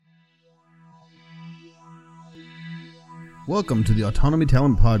Welcome to the Autonomy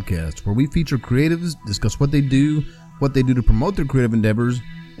Talent Podcast, where we feature creatives, discuss what they do to promote their creative endeavors,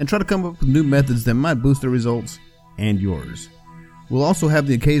 and try to come up with new methods that might boost their results and yours. We'll also have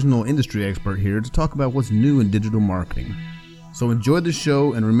the occasional industry expert here to talk about what's new in digital marketing. So enjoy the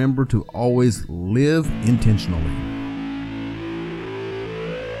show and remember to always live intentionally.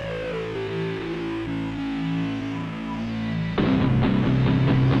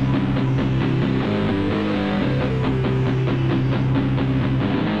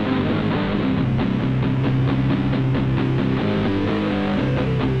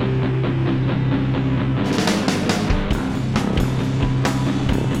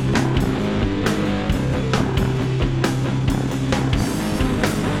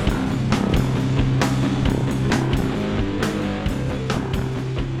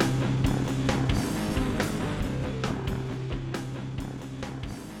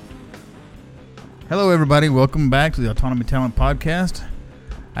 Hello, everybody. Welcome back to the Autonomy Talent Podcast.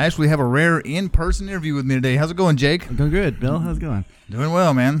 I actually have a rare in-person interview with me today. How's it going, Jake? Going good, Bill. How's it going? Doing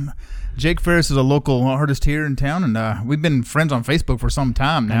well, man. Jake Ferris is a local artist here in town, and we've been friends on Facebook for some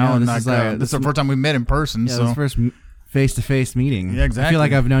time now. This is the first time we met in person. Yeah, so. This first face-to-face meeting. Yeah, exactly. I feel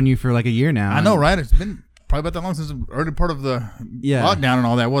like I've known you for like a year now. I know, right? It's been probably about that long since the early part of the lockdown and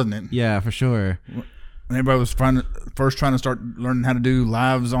all that, wasn't it? Yeah, for sure. Everybody was trying to start learning how to do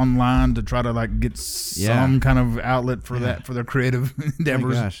lives online to try to like get some kind of outlet for that, for their creative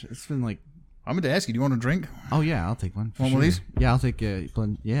endeavors. Oh my gosh, it's been like. I'm going to ask you, do you want a drink? Oh yeah, I'll take one. One of these? Yeah, I'll take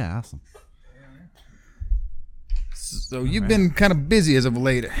yeah, awesome. So you've been kind of busy as of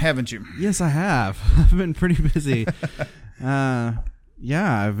late, haven't you? Yes, I have. I've been pretty busy. Yeah,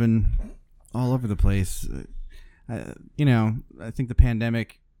 I've been all over the place. I think the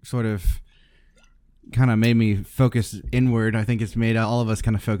pandemic sort of kind of made me focus inward. I think it's made all of us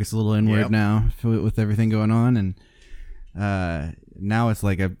kind of focus a little inward now with everything going on, and now it's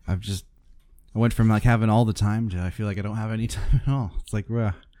like I went from like having all the time to I feel like I don't have any time at all. It's like,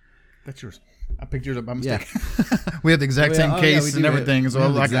 that's yours. I picked yours up by mistake. Yeah. We have the exact same case and everything. So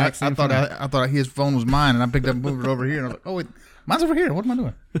I thought his phone was mine, and I picked up and moved it over here. And I was like, oh wait, mine's over here. What am I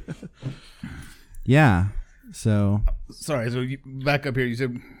doing? Yeah. So sorry. So back up here. You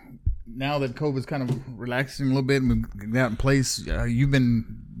said now that COVID's kind of relaxing a little bit and we've got in place, you've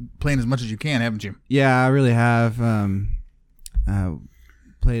been playing as much as you can, haven't you? Yeah, I really have.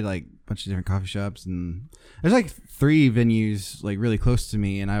 Played like a bunch of different coffee shops, and there's like 3 venues like really close to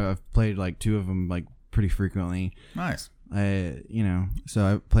me, and I've played like 2 of them like pretty frequently. Nice. So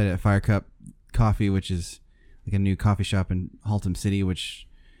I played at Fire Cup Coffee, which is like a new coffee shop in Haltom City, which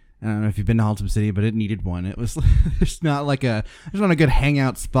I don't know if you've been to Haltom City, but it needed one. It was there's not a good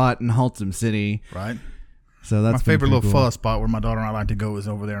hangout spot in Haltom City. Right. So that's my favorite little pho spot where my daughter and I like to go is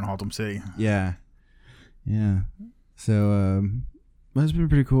over there in Haltom City. Yeah. Yeah. So it's been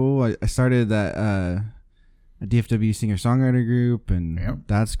pretty cool. I started that a DFW singer-songwriter group, and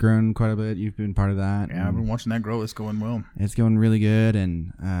that's grown quite a bit. You've been part of that. Yeah, I've been watching that grow. It's going well. It's going really good,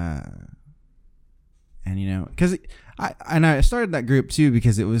 and because I started that group too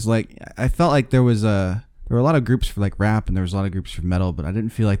because it was like I felt like there were a lot of groups for like rap, and there was a lot of groups for metal, but I didn't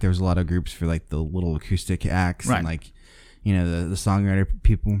feel like there was a lot of groups for like the little acoustic acts and like the songwriter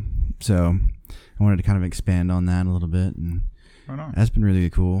people. So I wanted to kind of expand on that a little bit, and that's been really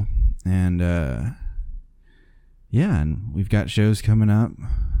cool. And and we've got shows coming up.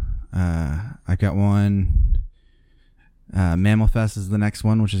 I got one. Mammal Fest is the next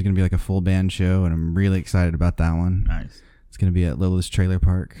one, which is going to be like a full band show, and I'm really excited about that one. Nice. It's going to be at Lola's Trailer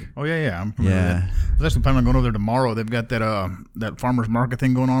Park. Oh yeah, I'm familiar with that. I was actually planning on going over there tomorrow. They've got that farmers market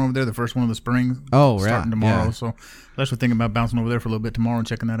thing going on over there, the first one of the spring. Oh, right. Starting tomorrow. Yeah. So I was actually thinking about bouncing over there for a little bit tomorrow and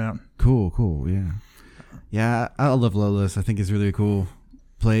checking that out. Cool. Yeah, I love Lola's. I think it's really a cool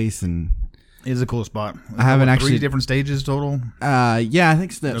place, and it is a cool spot. I haven't actually 3 different stages total. Yeah, I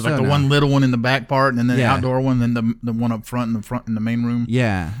think so. There's like the one little one in the back part, and then the outdoor one, then the one up front in the main room.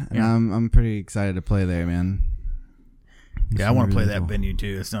 Yeah, and I'm pretty excited to play there, man. Yeah, I want to play that venue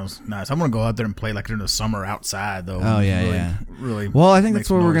too. It sounds nice. I want to go out there and play like in the summer outside though. Oh yeah, really. Well, I think that's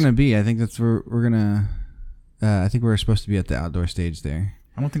where we're gonna be. I think that's where we're gonna. I think we're supposed to be at the outdoor stage there.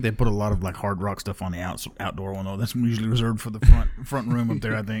 I don't think they put a lot of like hard rock stuff on the outdoor one though. That's usually reserved for the front room up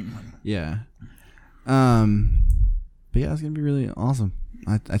there, I think. Yeah. But yeah, it's gonna be really awesome.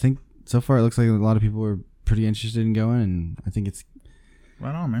 I think so far it looks like a lot of people are pretty interested in going, and I think it's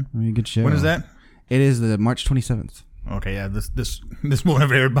right on, man. It'll be a good show. When is that? It is the March 27th. Okay, yeah, this won't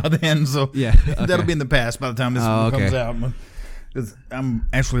have aired by then, so yeah, okay. That'll be in the past by the time this comes out. Because I'm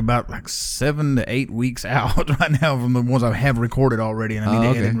actually about like 7 to 8 weeks out right now from the ones I have recorded already, and I need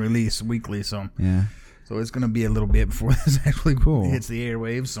to edit and release weekly. So So it's going to be a little bit before this actually hits the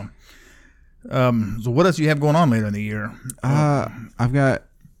airwaves. So what else do you have going on later in the year? I've got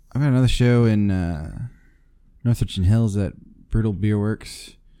another show in North Richland Hills at Brutal Beer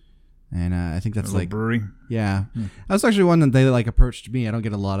Works. And I think that's like brewery. Yeah, that's actually one that they like approached me. I don't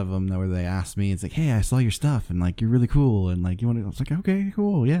get a lot of them though, where they ask me. It's like, hey, I saw your stuff, and like you're really cool, and like you want to. I was like, okay,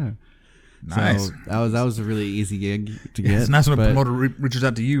 cool, yeah. Nice. So that was a really easy gig to get. It's nice when a promoter reaches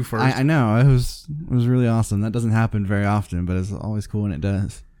out to you first. I know it was really awesome. That doesn't happen very often, but it's always cool when it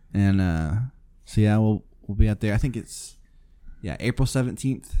does. And so yeah, we'll be out there. I think it's April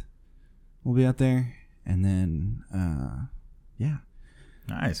 17th. We'll be out there, and then yeah.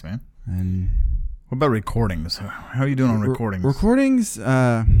 Nice, man. And what about recordings? How are you doing on recordings? Recordings.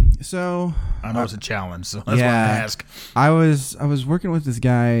 So I know it's a challenge, so that's why I ask. I was working with this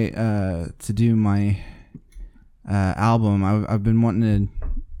guy to do my album. I've been wanting to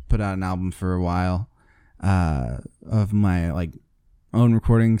put out an album for a while of my like own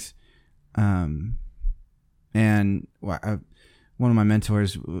recordings, and one of my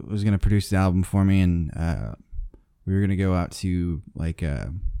mentors was going to produce the album for me, and we were going to go out to like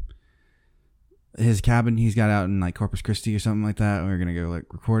his cabin he's got out in like Corpus Christi or something like that. And we were going to go like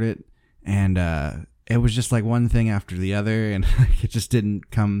record it. And it was just like one thing after the other, and it just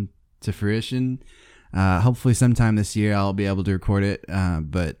didn't come to fruition. Hopefully sometime this year I'll be able to record it.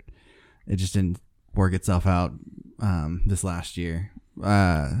 But it just didn't work itself out this last year.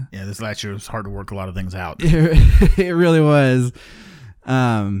 This last year was hard to work a lot of things out. It really was.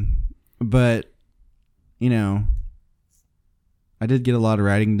 But you know, I did get a lot of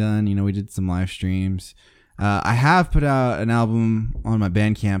writing done. You know, we did some live streams. I have put out an album on my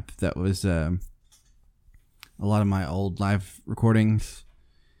Bandcamp that was a lot of my old live recordings,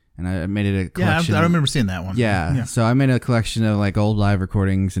 and I made it a collection. Yeah, I remember seeing that one. Yeah, so I made a collection of like old live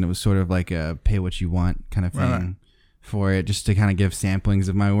recordings, and it was sort of like a pay what you want kind of thing for it, just to kind of give samplings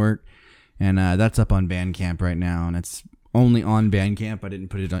of my work. And that's up on Bandcamp right now, and it's only on Bandcamp. I didn't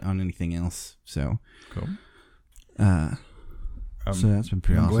put it on anything else. So cool. So that's been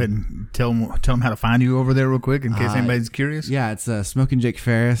pretty awesome. Go ahead and tell them how to find you over there real quick in case anybody's curious. Yeah, it's Smokin Jake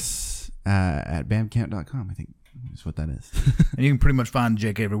Ferris at bandcamp.com, I think is what that is. And you can pretty much find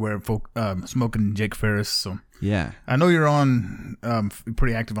Jake everywhere, Smokin Jake Ferris. So yeah. I know you're on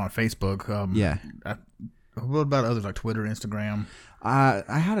pretty active on Facebook. Yeah. What about others like Twitter, Instagram? I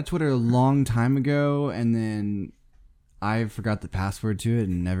had a Twitter a long time ago, and then I forgot the password to it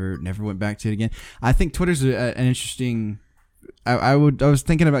and never went back to it again. I think Twitter's an interesting... I was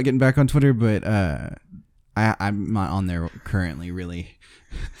thinking about getting back on Twitter, but I'm not on there currently. Really,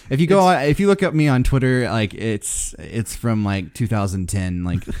 if you look up me on Twitter, like it's from like 2010.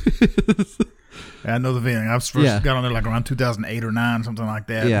 Like, I know the feeling. I first got on there like around 2008 or 9, something like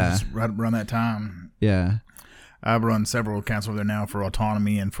that. Yeah, just right around that time. Yeah, I've run several accounts over there now for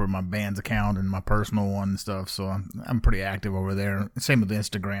Autonomy and for my band's account and my personal one and stuff. So I'm pretty active over there. Same with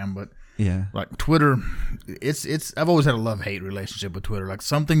Instagram, but. Yeah, like Twitter, it's. I've always had a love-hate relationship with Twitter. Like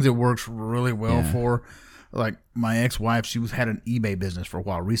some things it works really well for. Like my ex-wife, she had an eBay business for a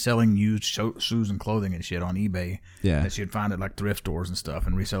while, reselling used shoes and clothing and shit on eBay. Yeah, that she'd find at like thrift stores and stuff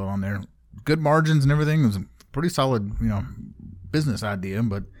and resell it on there. Good margins and everything. It was a pretty solid, business idea.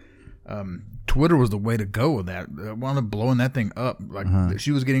 But Twitter was the way to go with that. I wound up blowing that thing up. Like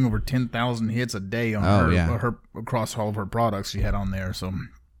she was getting over 10,000 hits a day on her across all of her products she had on there. So.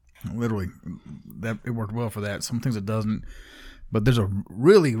 Literally, that it worked well for that. Some things it doesn't, but there's a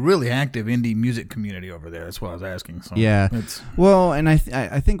really, really active indie music community over there. That's what I was asking. So yeah, well, and I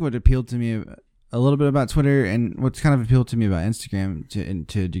think what appealed to me a little bit about Twitter, and what's kind of appealed to me about Instagram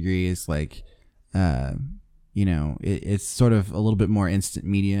to a degree is like, it's sort of a little bit more instant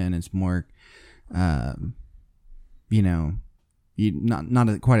media, and it's more, not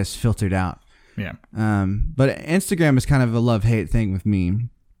quite as filtered out. Yeah. But Instagram is kind of a love-hate thing with me.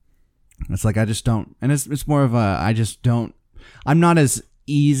 It's like I just don't, and it's more of a I just don't. I'm not as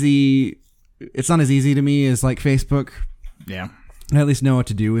easy. It's not as easy to me as like Facebook. Yeah, I at least know what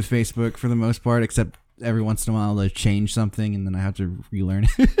to do with Facebook for the most part, except every once in a while they change something and then I have to relearn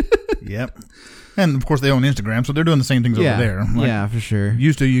it. Yep. And of course they own Instagram, so they're doing the same things over there. Like, yeah, for sure.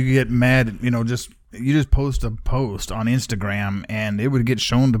 Used to you get mad, you just post a post on Instagram and it would get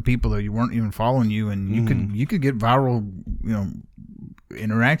shown to people that you weren't even following you, and you could get viral,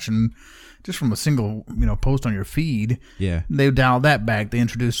 interaction just from a single post on your feed. Yeah, they dialed that back. They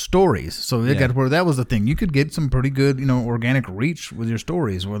introduced stories, so they got where that was the thing. You could get some pretty good organic reach with your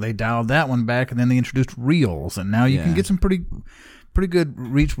stories, where they dialed that one back, and then they introduced reels, and now you can get some pretty pretty good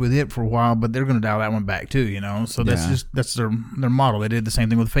reach with it for a while, but they're going to dial that one back too, So that's their model. They did the same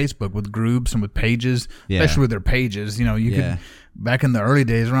thing with Facebook, with groups and with pages, especially with their pages. You could, back in the early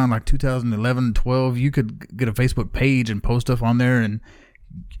days, around like 2011, 12, you could get a Facebook page and post stuff on there, and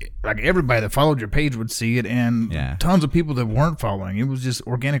like everybody that followed your page would see it, and tons of people that weren't following. It was just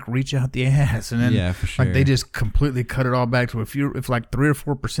organic reach out the ass, and then for sure. like they just completely cut it all back to if like 3 or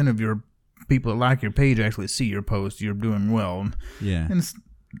 4% of your people that like your page actually see your post, you're doing well. And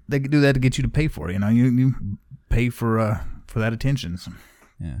they do that to get you to pay for it. You pay for that attention. So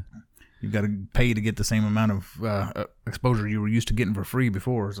you've got to pay to get the same amount of exposure you were used to getting for free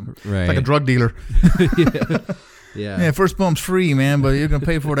before. So it's like a drug dealer. First bump's free, man, but you're gonna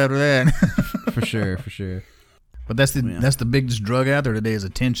pay for it after that. For sure. But that's the biggest drug out there today is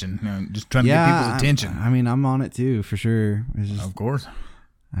attention. Just trying to get people's attention. I mean, I'm on it too, for sure. Of course.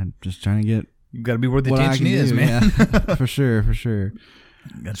 I'm just trying to get. You've got to be where the attention is, man. For sure.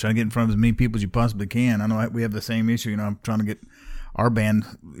 You got to try to get in front of as many people as you possibly can. I know we have the same issue. I'm trying to get our band,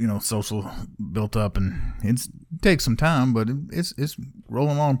 social built up, and it takes some time, but it's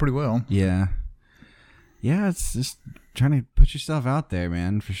rolling along pretty well. Yeah, it's just trying to put yourself out there,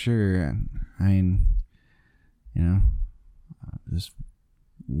 man, for sure. I mean, just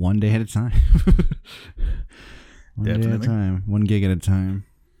one day at a time. One day at a time. One gig at a time.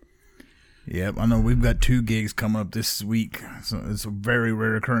 Yep, I know we've got 2 gigs coming up this week, so it's a very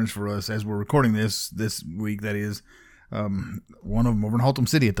rare occurrence for us as we're recording this week. That is, one of them over in Haltom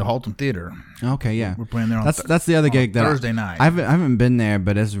City at the Haltom Theater. Okay, yeah, we're playing there. On that's the other gig that Thursday night. I haven't been there,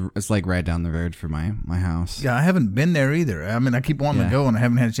 but it's like right down the road from my house. Yeah, I haven't been there either. I mean, I keep wanting to go, and I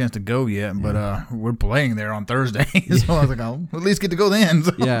haven't had a chance to go yet. But we're playing there on Thursday, so I was like, I'll at least get to go then.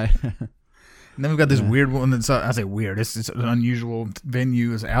 So. Yeah. And then we've got this weird one that's, I say weird, it's an unusual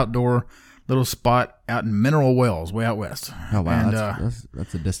venue. It's an outdoor little spot out in Mineral Wells, way out west. Oh, wow. And,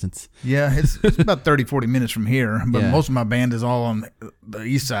 that's a distance. Yeah, it's about 30, 40 minutes from here. But most of my band is all on the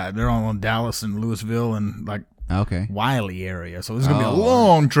east side. They're all on Dallas and Louisville and like Wiley area. So it's going to be a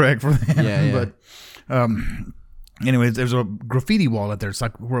long trek for them. Yeah. But anyways, there's a graffiti wall out there. It's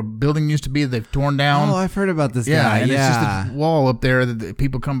like where a building used to be. They've torn down. Oh, I've heard about this guy. And it's just a wall up there that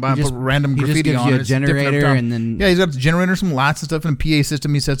people come by and put random graffiti on. He just gives you a generator and then... Yeah, he's got a generator, some lights and stuff, and a PA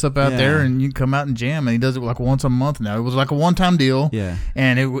system he sets up out there, and you can come out and jam. And he does it like once a month now. It was like a one-time deal. Yeah.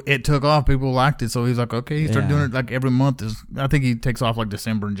 And it took off. People liked it. So he's like, okay, he started doing it like every month. I think he takes off like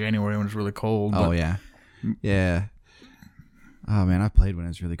December and January when it's really cold. Oh, yeah. Yeah. Oh, man, I played when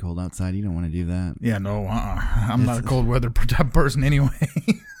it's really cold outside. You don't want to do that. Yeah, no, I'm not a cold weather type person anyway.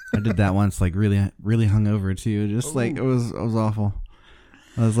 I did that once, like really, really hungover too. Just like it was awful.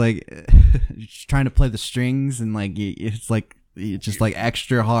 I was like just trying to play the strings, and like it's just like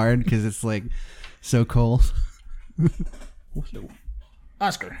extra hard because it's like so cold.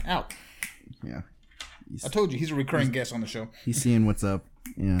 Oscar, out. Yeah, I told you he's a recurring guest on the show. He's seeing what's up.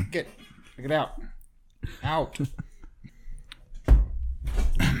 Yeah, get out.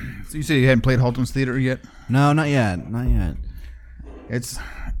 So you said you hadn't played Haltom's Theater yet? No, not yet. It's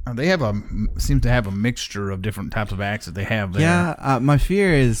they seem to have a mixture of different types of acts that they have there. Yeah, my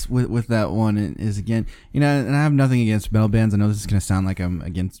fear is with that one is again, and I have nothing against metal bands. I know this is gonna sound like I'm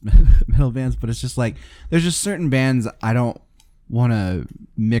against metal bands, but it's just like there's just certain bands I don't want to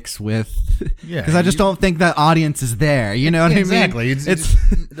mix with because I just don't think that audience is there. You know what I mean? Exactly. It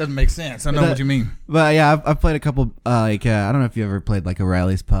doesn't make sense. I know what you mean. But yeah, I've played a couple. I don't know if you ever played like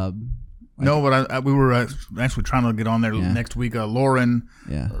O'Reilly's Pub. No, but we were actually trying to get on there next week. Lauren,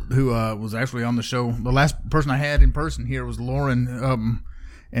 who was actually on the show. The last person I had in person here was Lauren,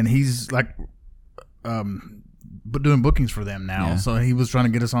 and he's like doing bookings for them now. So he was trying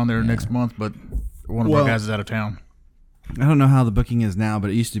to get us on there next month, but one of our guys is out of town. I don't know how the booking is now,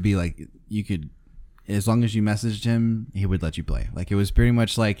 but it used to be like you could, as long as you messaged him, he would let you play. Like it was pretty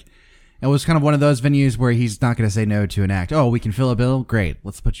much like, it was kind of one of those venues where he's not going to say no to an act. Oh, we can fill a bill? Great.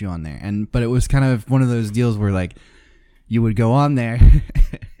 Let's put you on there. But it was kind of one of those deals where like you would go on there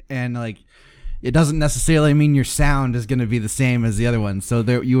and like it doesn't necessarily mean your sound is going to be the same as the other one. So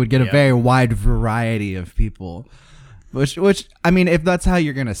there you would get a very wide variety of people. Which I mean, if that's how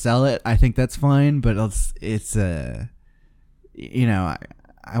you're going to sell it, I think that's fine, but it's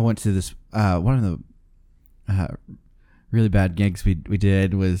I went to this one of the really bad gigs we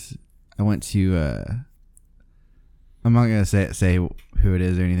did was I went to I'm not gonna say who it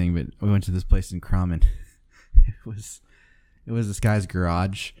is or anything, but we went to this place in Crum. It was this guy's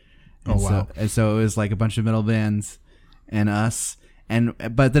garage. And wow! So it was like a bunch of metal bands and us,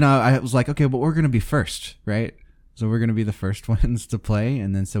 but then I was like, okay, but we're gonna be first, right? So we're gonna be the first ones to play,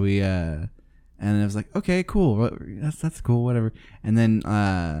 and then so we and And it was like, okay, cool. That's cool, whatever. And then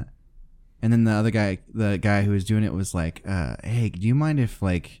the other guy, the guy who was doing it was like, hey, do you mind if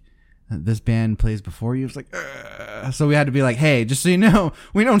like this band plays before you? It's like, so we had to be like, hey, just so you know,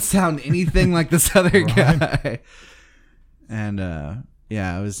 we don't sound anything like this other guy. And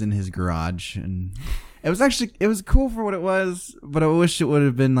yeah, I was in his garage, and it was cool for what it was, but I wish it would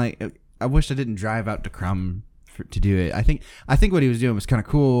have been like, I wish I didn't drive out to Crum to do it. I think what he was doing was kind of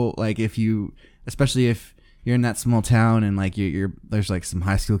cool. Like especially if you're in that small town and like there's like some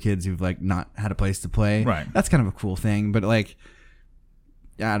high school kids who've like not had a place to play. Right. That's kind of a cool thing. But like,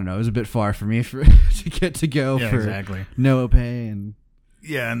 I don't know, it was a bit far for me to get to go for exactly. no pay and.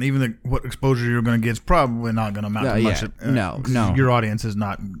 Yeah, and even what exposure you're going to get is probably not going to amount to much. No. Your audience is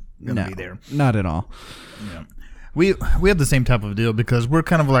not going to be there. Not at all. Yeah. We have the same type of deal because we're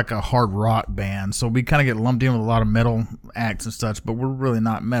kind of like a hard rock band, so we kind of get lumped in with a lot of metal acts and such, but we're really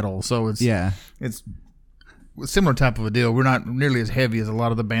not metal, so it's a similar type of a deal. We're not nearly as heavy as a lot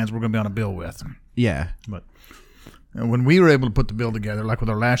of the bands we're going to be on a bill with. Yeah. But when we were able to put the bill together, like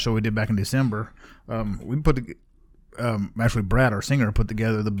with our last show we did back in December, actually Brad, our singer, put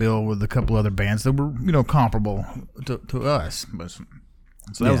together the bill with a couple other bands that were, comparable to us.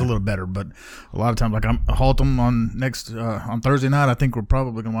 So that was a little better, but a lot of times, like I'm Haltom on Thursday night, I think we're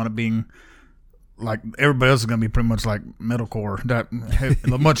probably going to want to being like everybody else is going to be pretty much like metalcore, that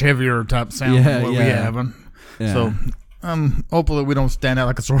much heavier type sound than what we have. So hopefully we don't stand out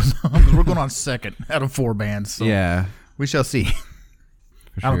like a sore thumb because we're going on second out of 4 bands. So we shall see.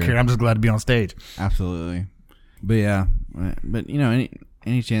 I don't care. I'm just glad to be on stage. Absolutely. But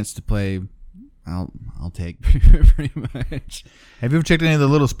any chance to play, I'll take pretty much. Have you ever checked any of the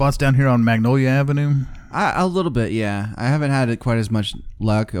little spots down here on Magnolia Avenue? A little bit, yeah. I haven't had quite as much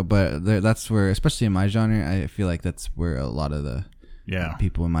luck, but that's where, especially in my genre, I feel like that's where a lot of the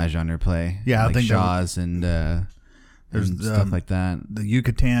people in my genre play. Yeah, like I think Shaw's and stuff like that. The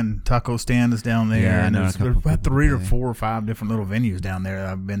Yucatan taco stand is down there. Yeah, and there's about 3 or 4 or 5 different little venues down there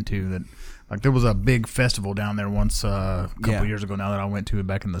that I've been to that. Like there was a big festival down there once a couple years ago now that I went to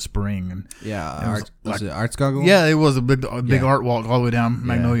back in the spring. And was it Arts Goggle? Yeah, it was a big art walk all the way down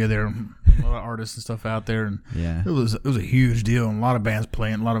Magnolia there. A lot of artists and stuff out there, and it was a huge deal. And a lot of bands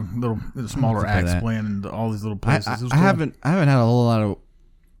playing, a lot of little smaller acts playing in all these little places. I haven't had a whole lot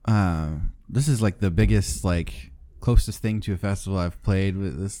of. This is like the biggest, like closest thing to a festival I've played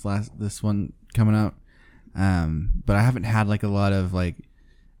with this one coming up. But I haven't had like a lot of like.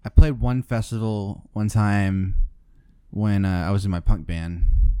 I played one festival one time when I was in my punk band,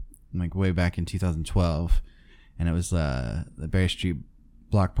 like way back in 2012, and it was the Berry Street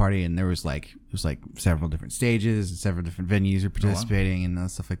Block Party, and it was like several different stages and several different venues were participating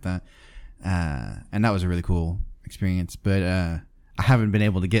and stuff like that, and that was a really cool experience. But I haven't been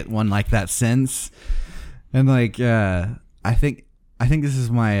able to get one like that since, and like I think this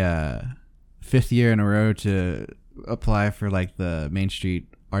is my 5th year in a row to apply for like the Main Street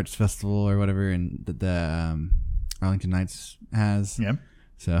Arts Festival or whatever, and the Arlington Nights has. Yeah.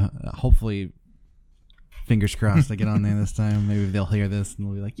 So hopefully, fingers crossed, I get on there this time. Maybe they'll hear this and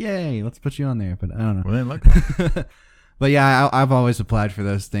they'll be like, "Yay, let's put you on there." But I don't know. Well, look. But yeah, I've always applied for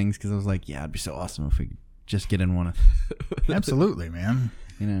those things because I was like, yeah, it'd be so awesome if we could just get in one of. Absolutely, man.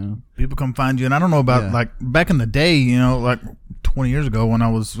 People come find you, and I don't know about like back in the day, like 20 years ago when I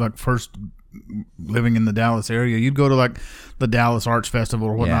was like first living in the Dallas area, you'd go to like the Dallas Arts Festival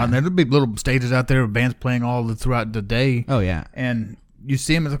or whatnot, and there'd be little stages out there with bands playing throughout the day. Oh yeah, and you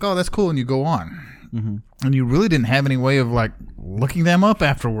see them, it's like, oh, that's cool, and you go on, and you really didn't have any way of like looking them up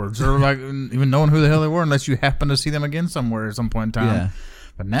afterwards or like even knowing who the hell they were unless you happen to see them again somewhere at some point in time. Yeah.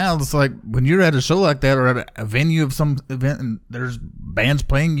 But now it's like when you're at a show like that or at a venue of some event and there's bands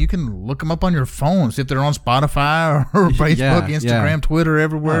playing, you can look them up on your phone, see if they're on Spotify or Facebook, Instagram, Twitter,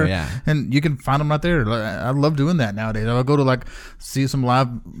 everywhere. Oh, yeah. And you can find them right there. I love doing that nowadays. I'll go to like see some live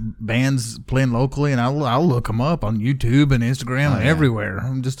bands playing locally and I'll look them up on YouTube and Instagram and everywhere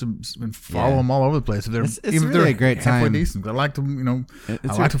just to follow them all over the place. If it's even really a great time. Decent. I like to,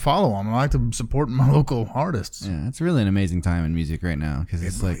 I like to follow them. I like to support my local artists. Yeah, it's really an amazing time in music right now because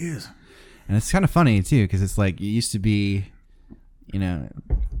it's really like, is. And it's kind of funny too because it's like it used to be, you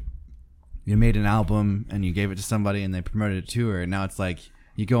made an album and you gave it to somebody and they promoted a tour, and now it's like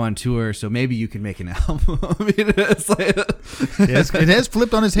you go on tour, so maybe you can make an album. It's like, it has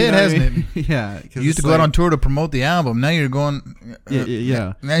flipped on its head, hasn't it? Yeah, you used to go out on tour to promote the album. Now you're going.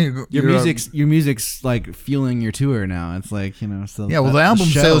 Now your music's like fueling your tour now. It's like So well, the album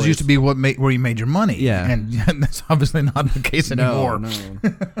sales used to be where you made your money. Yeah, and that's obviously not the case anymore. No.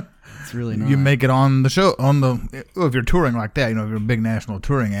 It's It's really not. You make it on the show if you're touring like that, if you're a big national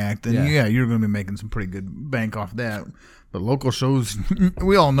touring act, then you're going to be making some pretty good bank off that. But local shows,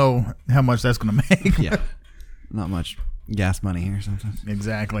 we all know how much that's going to make. Yeah, not much gas money here sometimes.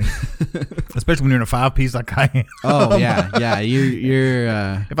 Exactly. Especially when you're in a 5-piece like I am. Oh yeah. You're.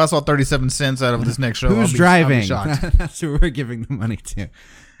 If I saw 37 cents out of this next show, who's driving? I'll be shocked. That's who we're giving the money to.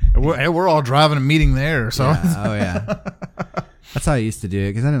 We're all driving a meeting there, so. Yeah. Oh yeah. That's how I used to do it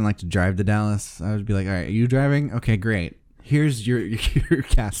because I didn't like to drive to Dallas. I would be like, all right, are you driving? Okay, great. Here's your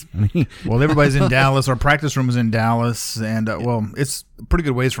gas money. Well, everybody's in Dallas. Our practice room is in Dallas, and it's pretty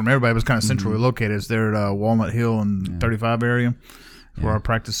good ways from everybody. But it's kind of centrally located. It's there at Walnut Hill and 35 area, where our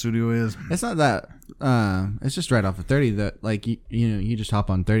practice studio is. It's not that. It's just right off of 30. That you just hop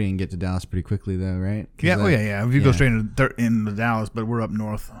on 30 and get to Dallas pretty quickly, though, right? Yeah. Yeah. If you go straight into Dallas, but we're up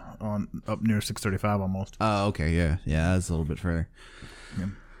north up near 635 almost. Oh, okay. Yeah. That's a little bit further.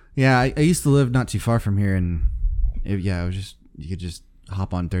 Yeah. I used to live not too far from here, and it was just you could just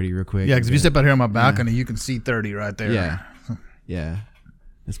hop on 30 real quick. Yeah, because if you step out here on my balcony, you can see 30 right there. Yeah.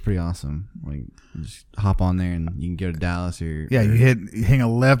 It's pretty awesome. Like, you just hop on there and you can go to Dallas or you hang a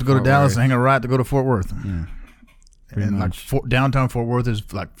left to go to Dallas and hang a right to go to Fort Worth. Yeah, and much. Like downtown Fort Worth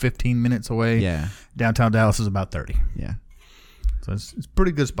is like 15 minutes away. Yeah, downtown Dallas is about 30. Yeah, so it's a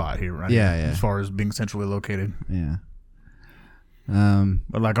pretty good spot here, right? Yeah, as far as being centrally located. Yeah.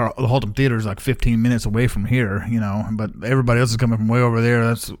 But like the Haltom Theater is like 15 minutes away from here, but everybody else is coming from way over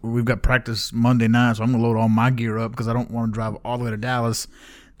there. We've got practice Monday night, so I'm gonna load all my gear up because I don't want to drive all the way to Dallas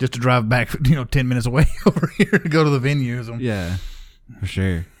just to drive back 10 minutes away over here to go to the venue. So. Yeah, for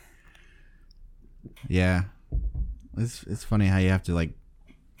sure. Yeah, it's funny how you have to like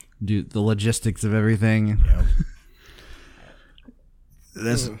do the logistics of everything. Yep.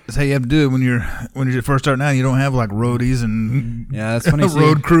 That's how you have to do it when you're first starting out. You don't have like roadies and that's funny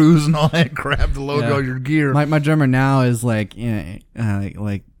road crews and all that crap to load all your gear. My drummer now is like he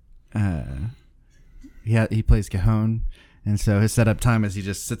plays cajon, and so his setup time is he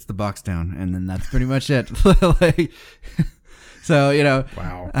just sits the box down, and then that's pretty much it. So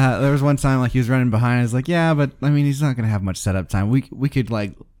wow. There was one time like he was running behind. I was like, yeah, but I mean he's not gonna have much setup time. We could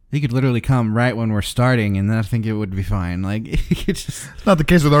like. He could literally come right when we're starting, and then I think it would be fine. Like, it's not the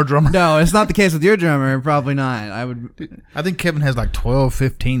case with our drummer. No, it's not the case with your drummer. Probably not. I think Kevin has like 12,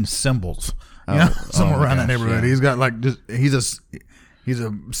 15 cymbals. Somewhere around that neighborhood. Yeah. He's got like he's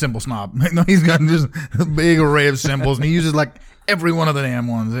a cymbal snob. He's got just a big array of cymbals, and he uses like every one of the damn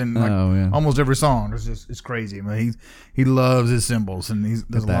ones in almost every song. It's crazy. I mean, he loves his cymbals, and he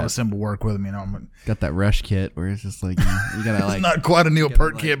does a lot of cymbal work with him. Got that Rush kit where it's just like you gotta like it's not quite a Neil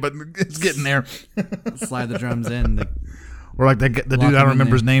Peart kit, but it's getting there. Slide the drums in. Or like the dude I don't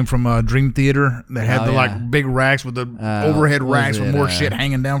remember his name from Dream Theater that had like big racks with the overhead racks with more shit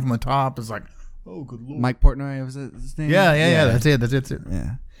hanging down from the top. It's like, oh good lord. Mike Portnoy was his name? Yeah. That's it.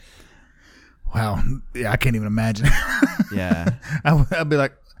 Yeah. Wow. Yeah, I can't even imagine. Yeah. I'd be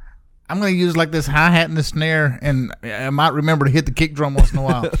like, I'm going to use like this hi-hat and the snare, and I might remember to hit the kick drum once in a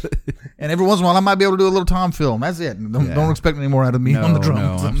while. And every once in a while, I might be able to do a little tom film. That's it. Don't expect any more out of me on the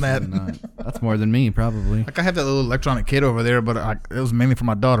drums. No, that's more than me, probably. Like I have that little electronic kit over there, but it was mainly for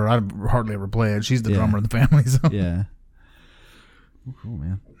my daughter. I hardly ever play it. She's the drummer in the family. So. Yeah. Oh, cool,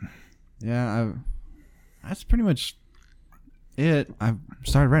 man. Yeah, that's pretty much it. I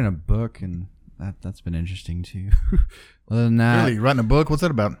started writing a book, and that's been interesting too. Other than that, really, writing a book? What's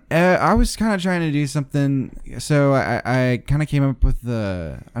that about? I was kind of trying to do something. So I kind of came up with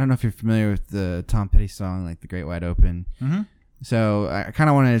I don't know if you're familiar with the Tom Petty song, like "The Great Wide Open." Mm-hmm. So I kind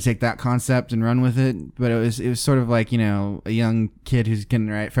of wanted to take that concept and run with it, but it was sort of like a young kid who's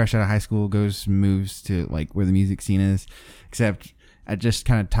getting fresh out of high school moves to like where the music scene is, except I just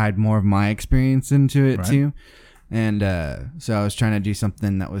kind of tied more of my experience into it too. And so I was trying to do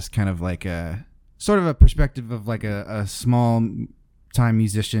something that was kind of like a sort of a perspective of like a small time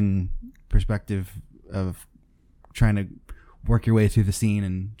musician perspective of trying to work your way through the scene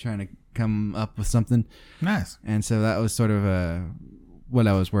and trying to come up with something. Nice. And so that was sort of what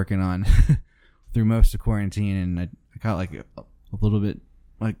I was working on through most of quarantine. And I got like a little bit,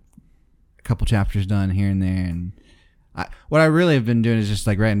 like a couple chapters done here and there. And what I really have been doing is just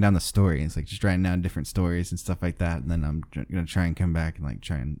like writing down the story. It's like just writing down different stories and stuff like that. And then I'm going to try and come back and like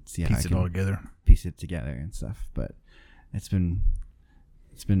try and see how I can piece it together and stuff. But it's been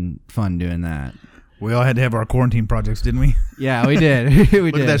fun doing that. We all had to have our quarantine projects, didn't we? Yeah, we did.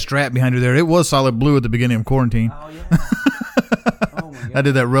 Look at that strap behind you there. It was solid blue at the beginning of quarantine. Oh, yeah. Oh, my God. I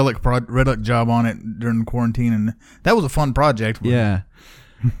did that relic job on it during quarantine, and that was a fun project. Yeah.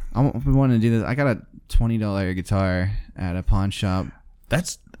 I've been wanting to do this. I got a $20 guitar at a pawn shop.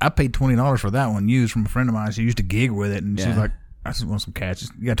 I paid $20 for that one used from a friend of mine. She used to gig with it, and she's like, I just want some cash.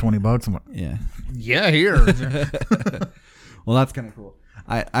 You got $20? I'm like, yeah, here. Well, that's kind of cool.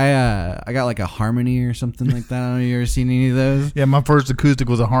 I got like a Harmony or something like that. I don't know if you ever seen any of those. Yeah, my first acoustic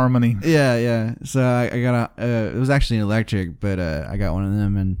was a Harmony. Yeah. So I got it was actually an electric, but I got one of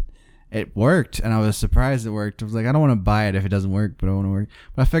them and it worked, and I was surprised it worked. I was like, I don't want to buy it if it doesn't work, but I want to work.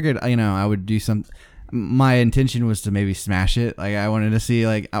 But I figured, I would do some. My intention was to maybe smash it. Like I wanted to see,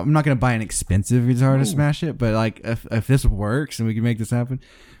 like, I'm not gonna buy an expensive guitar to smash it, but like if this works and we can make this happen.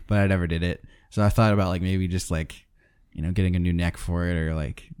 But I never did it. So I thought about like maybe just like, getting a new neck for it, or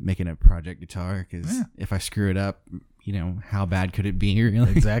like making a project guitar, because if I screw it up, how bad could it be, really?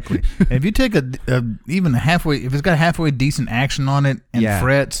 Exactly. And if you take even halfway, if it's got halfway decent action on it and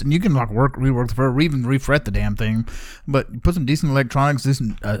frets, and you can like rework the fret, or even refret the damn thing, but put some decent electronics, just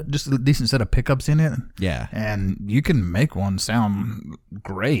a decent set of pickups in it, and you can make one sound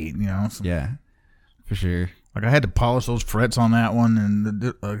great. Yeah, for sure. Like I had to polish those frets on that one, and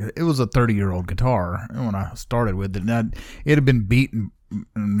it was a 30-year-old guitar when I started with it. It had been beaten,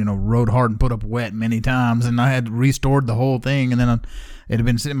 rode hard and put up wet many times, and I had restored the whole thing, and then it had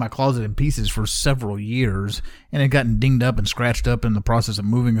been sitting in my closet in pieces for several years, and it had gotten dinged up and scratched up in the process of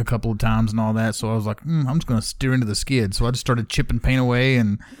moving a couple of times and all that. So I was like, I'm just going to steer into the skid. So I just started chipping paint away,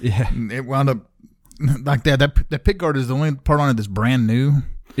 and it wound up like that. That pick guard is the only part on it that's brand new.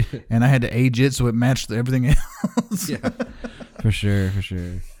 And I had to age it so it matched everything else. Yeah, for sure.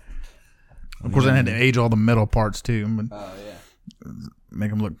 Of course, I had to age all the metal parts too. But make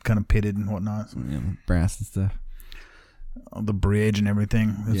them look kind of pitted and whatnot. Brass and stuff. The bridge and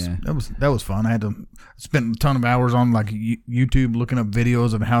everything. That was fun. I had to spend a ton of hours on like YouTube looking up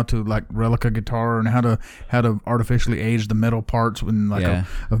videos of how to like relic a guitar and how to artificially age the metal parts in like a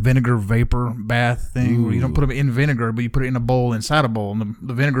vinegar vapor bath thing. Where you don't put them in vinegar, but you put it in a bowl inside a bowl, and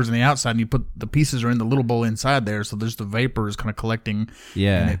the vinegar's on the outside, and you put the pieces are in the little bowl inside there. So there's the vapor is kind of collecting.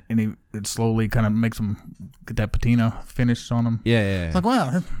 Yeah, and it slowly kind of makes them get that patina finish on them. Yeah. It's like,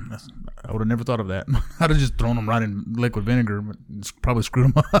 wow. I would have never thought of that. I'd have just thrown them right in liquid vinegar, but it's probably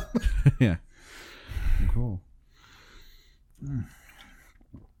screwed them up. Yeah. Cool.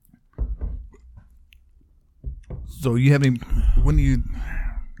 So you have any?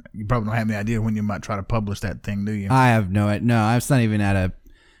 You probably don't have any idea when you might try to publish that thing, do you? I have no. It's not even at a.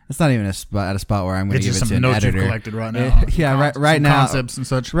 It's not even a spot where I'm going to give it to an editor. It's just some notes you've collected right now. Right now, concepts and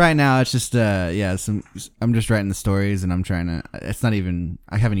such. Right now, it's just I'm just writing the stories, and I'm trying to. It's not even.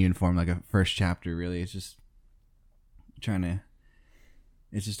 I haven't even formed like a first chapter really. It's just trying to.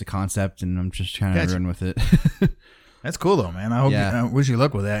 It's just a concept, and I'm just trying to run with it. That's cool though, man. I wish you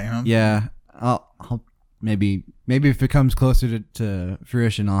luck with that. Yeah, I'll maybe if it comes closer to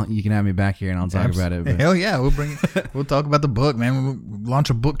fruition, you can have me back here and I'll talk about it. But. Hell yeah, we'll bring it. We'll talk about the book, man. We'll launch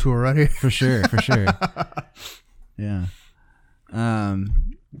a book tour right here for sure. Yeah.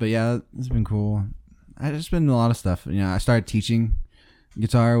 But yeah, it's been cool. I've just been doing a lot of stuff. I started teaching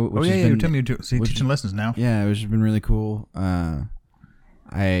guitar. Which you tell me you're teaching lessons now. Yeah, which has been really cool.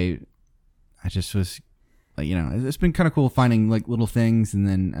 I just was like, it's been kind of cool finding like little things, and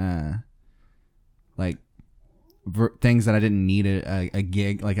then like things that I didn't need a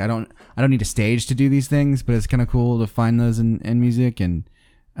gig. Like I don't need a stage to do these things, but it's kind of cool to find those in music. And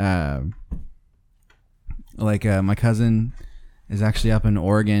my cousin is actually up in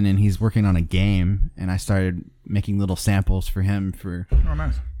Oregon, and he's working on a game, and I started making little samples for him for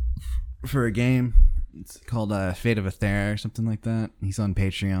a game. It's called Fate of Aether or something like that. He's on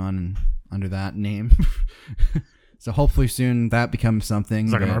Patreon and under that name. So hopefully soon that becomes something.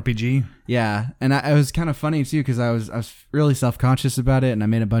 It's like an RPG. Yeah, and it was kind of funny too, because I was really self-conscious about it, and I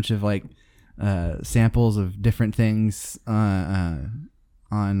made a bunch of like samples of different things on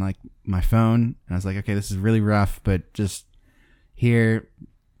like my phone, and I was like, okay, this is really rough, but just here,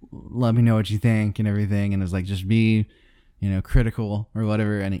 let me know what you think and everything. And it was like, just be, critical or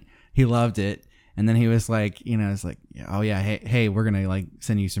whatever. And he loved it. And then he was like, it's like, oh yeah, hey, we're gonna like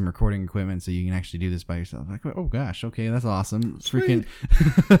send you some recording equipment so you can actually do this by yourself. Like, oh gosh, okay, that's awesome. Freaking.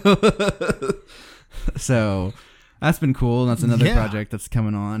 So that's been cool. That's another project that's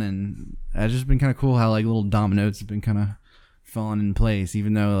coming on, and it's just been kind of cool how like little dominoes have been kind of falling in place.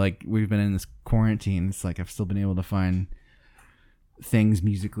 Even though like we've been in this quarantine, it's like I've still been able to find things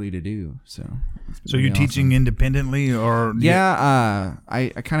musically to do. So you're really teaching independently, or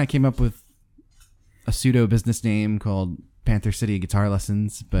I kind of came up with a pseudo business name called Panther City Guitar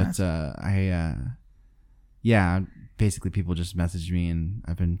Lessons, but basically people just message me, and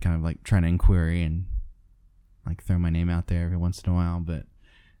I've been kind of like trying to inquiry and like throw my name out there every once in a while. But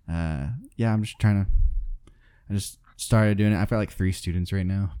I'm just trying to. I just started doing it. I've got like 3 students right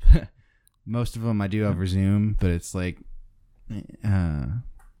now. Most of them I do over Zoom, but it's like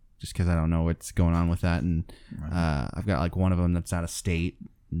just because I don't know what's going on with that, and I've got like one of them that's out of state,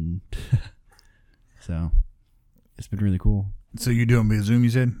 and so it's been really cool. So you do them via Zoom, you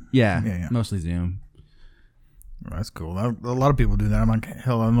said? Yeah, mostly Zoom. Well, that's cool. A lot of people do that. I'm like,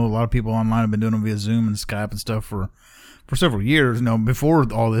 hell, I know a lot of people online have been doing them via Zoom and Skype and stuff for several years. You know, before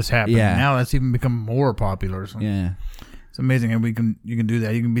all this happened. Yeah. Now that's even become more popular. So. Yeah. It's amazing how you can do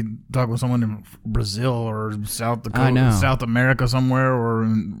that. You can be talking with someone in Brazil or South Dakota, South America somewhere, or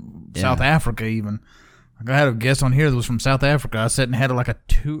in South Africa even. Like I had a guest on here that was from South Africa. I sat and had like a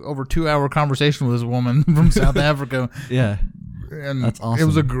 2 hour conversation with this woman from South Africa. Yeah, and that's awesome.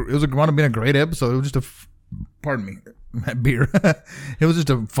 It was might have been a great episode. It was just pardon me, beer. It was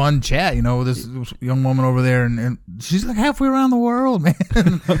just a fun chat, you know, with this young woman over there, and she's like halfway around the world, man.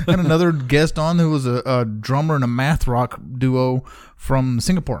 And another guest on who was a drummer in a math rock duo from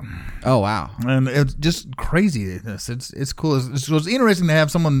Singapore. Oh wow! And it's just crazy. It's cool. It's interesting to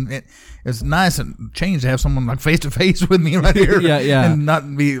have someone. It's nice and change to have someone like face to face with me right here. yeah, and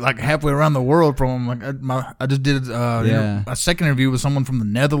not be like halfway around the world from them. Like I just did a second interview with someone from the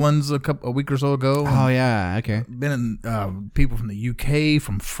Netherlands a week or so ago. Oh yeah, okay. Been in people from the UK,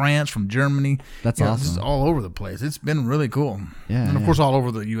 from France, from Germany. That's awesome. Just all over the place. It's been really cool. Yeah, and of course all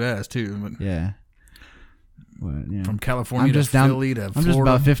over the US too. But yeah. Well, yeah. From California to Philly to Florida. I'm just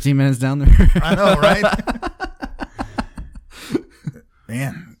about 15 minutes down there. I know, right?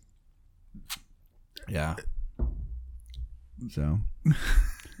 Man. Yeah. So,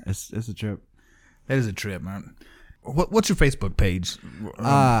 it's a trip. That is a trip, man. What's your Facebook page?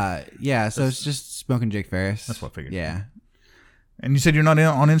 Yeah, so it's just Smokin' Jake Ferris. That's what I figured. Yeah. And you said you're not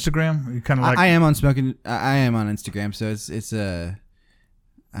on Instagram? You kind of like I am on Smokin'. I am on Instagram, so it's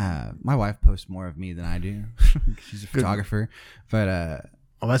my wife posts more of me than I do. She's a photographer, but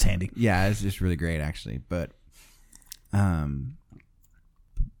oh, that's handy. Yeah, it's just really great actually. But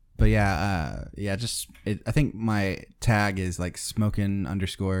yeah, I think my tag is like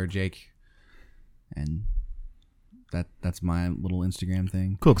Smokin_Jake, and that's my little Instagram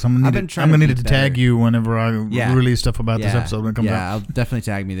thing. Cool, because I'm gonna need to tag you whenever I release stuff about this episode when it comes out. Yeah, I'll definitely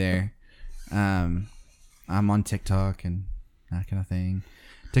tag me there. I'm on TikTok and that kind of thing.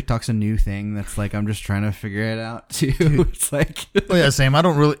 TikTok's a new thing that's like I'm just trying to figure it out too. It's like well, yeah, same. I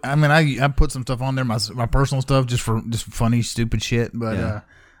don't really. I mean, I put some stuff on there, my personal stuff, just funny, stupid shit. But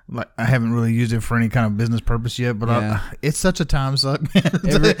like I haven't really used it for any kind of business purpose yet. But it's such a time suck, man.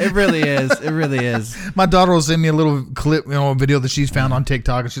 It really is. It really is. My daughter will send me a little clip, a video that she's found on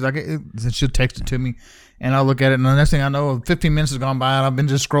TikTok, and she's like, she'll text it to me, and I'll look at it, and the next thing I know, 15 minutes has gone by, and I've been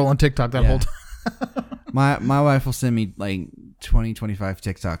just scrolling TikTok that whole time. My wife will send me like 20, 25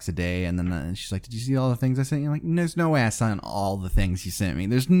 TikToks a day, and then she's like, "Did you see all the things I sent you?" I'm like, "There's no way I saw all the things you sent me.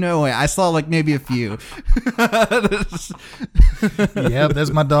 There's no way. I saw like maybe a few." Yeah, that's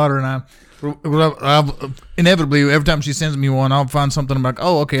my daughter, and I inevitably every time she sends me one, I'll find something. I'm like,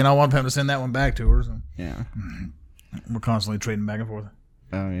 "Oh, okay," and I want him to send that one back to her. So. Yeah, we're constantly trading back and forth.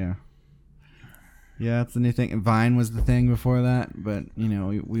 Oh yeah. Yeah, that's the new thing. Vine was the thing before that, but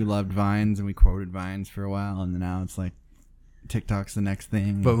we loved Vines and we quoted Vines for a while, and now it's like TikTok's the next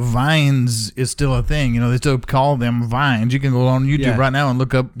thing. But Vines is still a thing. They still call them Vines. You can go on YouTube right now and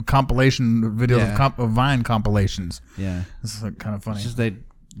look up compilation videos of Vine compilations. Yeah, it's kind of funny. It's just they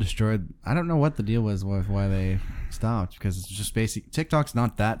destroyed. I don't know what the deal was with why they stopped, because it's just basic. TikTok's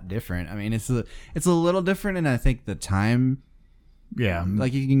not that different. I mean, it's a little different, and I think the time. Yeah,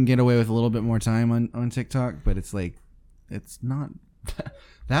 like you can get away with a little bit more time on TikTok, but it's like it's not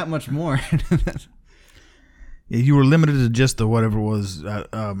that much more. Yeah, you were limited to just the whatever was.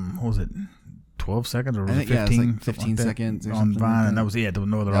 What was it? 12 seconds or was it 15? Yeah, it was like 15 seconds or on Vine, and that was there was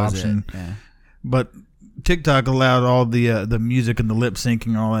no other option. Yeah. But TikTok allowed all the music and the lip syncing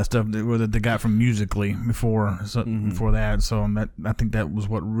and all that stuff that they got from Musical.ly before that. So I think that was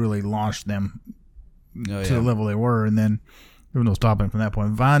what really launched them to the level they were, and then. There was no stopping from that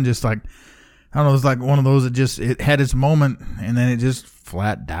point. Vine just like, I don't know, it's like one of those that it had its moment and then it just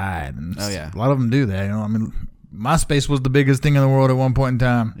flat died. And a lot of them do that. I mean, MySpace was the biggest thing in the world at one point in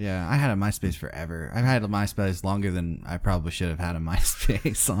time. Yeah, I had a MySpace forever. I've had a MySpace longer than I probably should have had a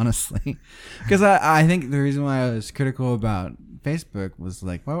MySpace, honestly. Because I think the reason why I was critical about Facebook was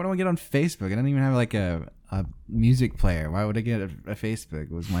like, why would I get on Facebook? I don't even have like a music player. Why would I get a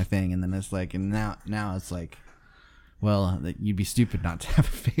Facebook? Was my thing. And then it's like, and now it's like, well, you'd be stupid not to have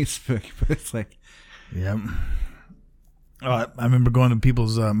a Facebook, but it's like, yeah. I remember going to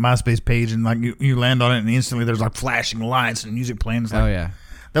people's MySpace page and like you land on it and instantly there's like flashing lights and music playing. It's like,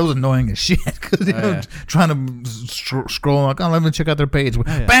 that was annoying as shit because trying to scroll like, oh, let me check out their page.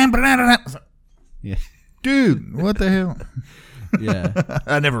 Bam, yeah, dude, what the hell? Yeah,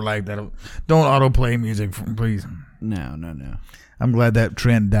 I never liked that. Don't autoplay music, please. No. I'm glad that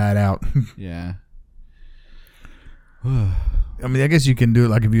trend died out. Yeah. I mean, I guess you can do it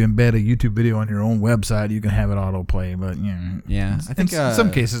like if you embed a YouTube video on your own website, you can have it autoplay. But yeah, I think in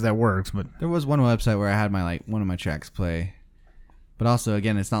some cases that works. But there was one website where I had my one of my tracks play, but also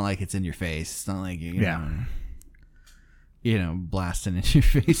again, it's not like it's in your face. It's not like you know, blasting in your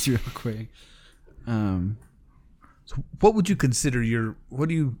face real quick. So what would you consider what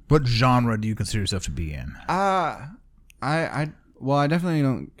genre do you consider yourself to be in? I definitely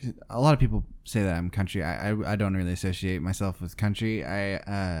don't. A lot of people say that I'm country. I don't really associate myself with country.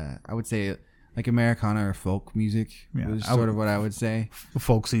 I would say like Americana or folk music is sort of what I would say.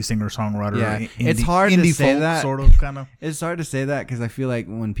 Folksy singer-songwriter. Yeah, it's hard to say that. Sort of, kind of. It's hard to say that because I feel like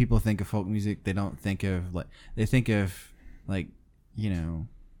when people think of folk music, they don't think of they think of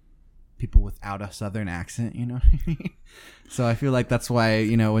people without a southern accent. You know what I mean? So I feel like that's why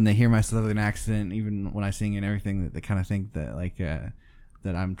when they hear my southern accent, even when I sing and everything, that they kind of think that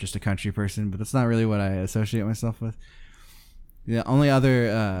that I'm just a country person, but that's not really what I associate myself with. The only other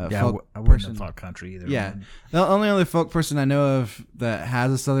folk I wouldn't person, have thought country either. Yeah, the only other folk person I know of that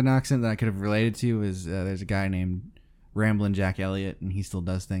has a southern accent that I could have related to is there's a guy named Ramblin' Jack Elliott, and he still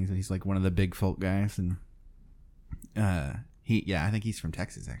does things. He's like one of the big folk guys, and I think he's from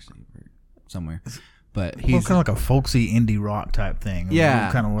Texas actually, or somewhere. But he's kind of like a folksy indie rock type thing.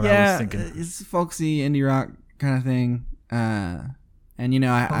 Yeah, kind of what I was thinking. It's folksy indie rock kind of thing. And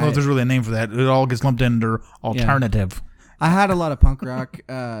I don't know if there's really a name for that. It all gets lumped under alternative. Yeah. I had a lot of punk rock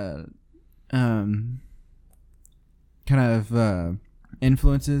kind of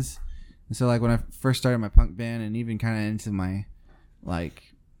influences. And so like when I first started my punk band and even kind of into my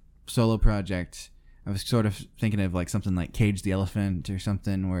like solo project, I was sort of thinking of like something like Cage the Elephant or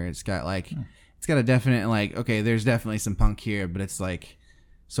something where it's got like it's got a definite like, okay, there's definitely some punk here, but it's like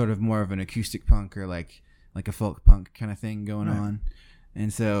sort of more of an acoustic punk or like a folk punk kind of thing going on.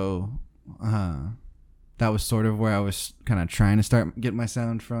 And so that was sort of where I was kind of trying to start getting my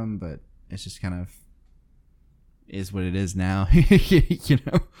sound from, but it's just kind of is what it is now.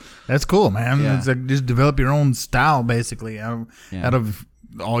 That's cool, man. It's like just develop your own style basically out of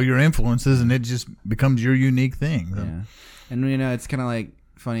all your influences, and it just becomes your unique thing. So. Yeah. And it's kind of like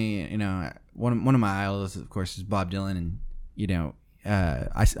funny, one of my idols of course is Bob Dylan, and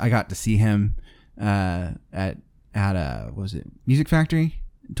I got to see him at what was it, Music Factory,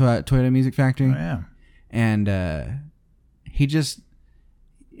 Toyota Music Factory. Oh, yeah. And he just,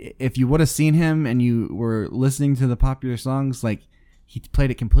 if you would have seen him and you were listening to the popular songs, like he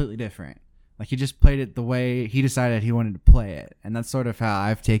played it completely different. Like he just played it the way he decided he wanted to play it. And that's sort of how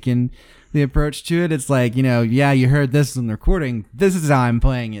I've taken the approach to it. It's like, you heard this in the recording. This is how I'm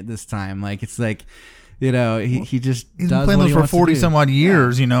playing it this time. Like, it's like, he just he's does been playing what those for 40 some odd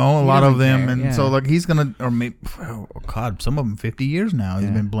years, a lot of them, care, and so like he's gonna, or maybe, some of them 50 years now.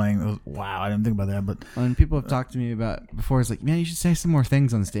 He's been playing those. Wow, I didn't think about that, but and people have talked to me about before. It's like, man, you should say some more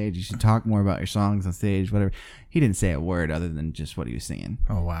things on stage. You should talk more about your songs on stage, whatever. He didn't say a word other than just what he was singing.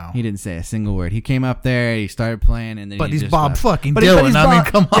 Oh wow, he didn't say a single word. He came up there, he started playing, and then but he's just Bob left. fucking Dylan. I mean,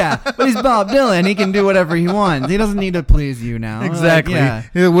 come on. Yeah, but he's Bob Dylan. He can do whatever he wants. He doesn't need to please you now. Exactly.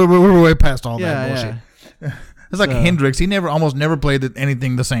 Like, we're way past all that bullshit. Yeah. It's like Hendrix. He almost never played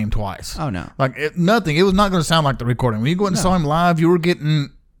anything the same twice. Oh no! Like nothing. It was not going to sound like the recording. When you go and saw him live, you were getting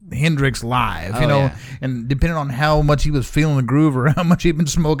Hendrix live. And depending on how much he was feeling the groove or how much he'd been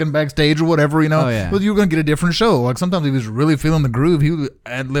smoking backstage or whatever, well, you were going to get a different show. Like sometimes he was really feeling the groove. He would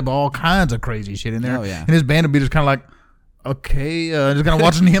ad-lib all kinds of crazy shit in there. Oh yeah! And his band would be just kind of like, okay, just kind of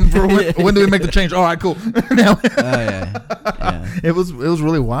watching him for when do we make the change? All right, cool. It was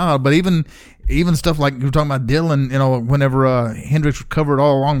really wild. But even stuff like you were talking about Dylan, whenever Hendrix covered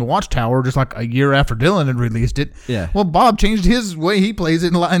All Along the Watchtower, just like a year after Dylan had released it. Yeah. Well, Bob changed his way he plays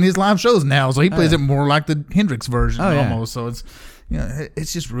it in his live shows now, so he plays it more like the Hendrix version almost. So it's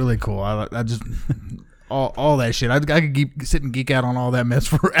it's just really cool. I just all that shit. I could sit and geek out on all that mess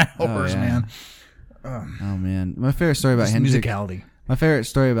for hours, man. Oh man, my favorite story about Hendrix. Musicality. My favorite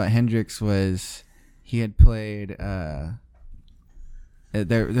story about Hendrix was he had played.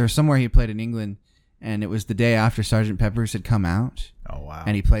 There was somewhere he played in England, and it was the day after Sgt. Pepper's had come out. Oh wow!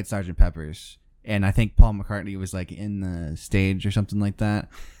 And he played Sgt. Pepper's, and I think Paul McCartney was like in the stage or something like that,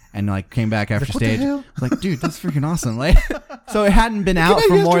 and like came back after stage. I was like, dude, that's freaking awesome! Like, so it hadn't been out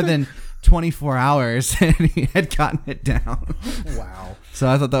for more than 24 hours and he had gotten it down. Wow. So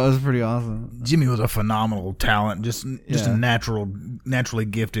I thought that was pretty awesome. Jimmy was a phenomenal talent, just a naturally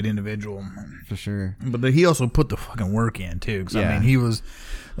gifted individual. For sure. But he also put the fucking work in, too. Because, I mean, he was...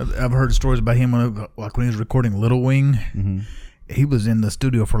 I've heard stories about him when he was recording Little Wing. Mm-hmm. He was in the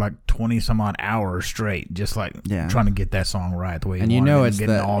studio for like 20-some-odd hours straight, just like trying to get that song right the way he wanted. And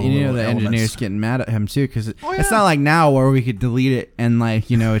the engineer's getting mad at him, too, because it's not like now where we could delete it and, like,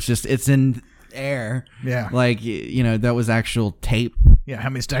 it's in air. Yeah. Like, that was actual tape. Yeah, how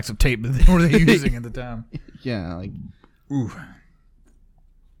many stacks of tape were they using at the time? Yeah, like... Ooh.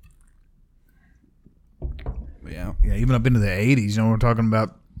 Yeah. Yeah, even up into the 80s, we're talking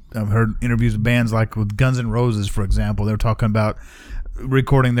about... I've heard interviews with bands like with Guns N' Roses, for example. They're talking about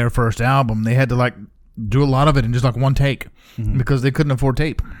recording their first album. They had to, like, do a lot of it in just, like, one take because they couldn't afford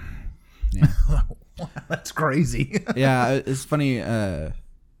tape. Yeah. Wow, that's crazy. Yeah, it's funny...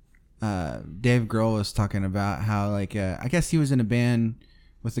 Dave Grohl was talking about how, like, I guess he was in a band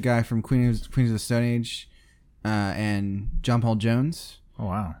with the guy from Queens of the Stone Age and John Paul Jones. Oh,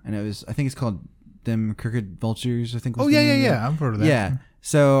 wow. And it was, I think it's called Them Crooked Vultures, I think. Was yeah. I've heard of that. Yeah.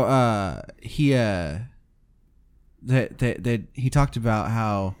 So he talked about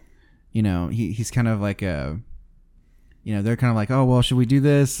how, he's kind of like they're kind of like, oh, well, should we do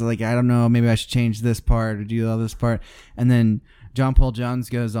this? Like, I don't know, maybe I should change this part or do all this part. And then John Paul Jones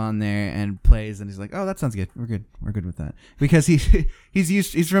goes on there and plays, and he's like, "Oh, that sounds good. We're good with that." Because he's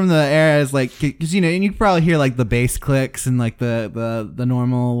from the era as like, because and you probably hear like the bass clicks and like the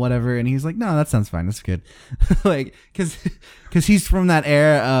normal whatever, and he's like, "No, that sounds fine. That's good." Like, because he's from that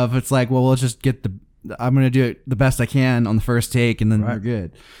era of it's like, well, let's just get I'm gonna do it the best I can on the first take, and then we're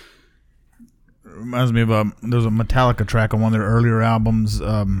good. It reminds me of there's a Metallica track on one of their earlier albums.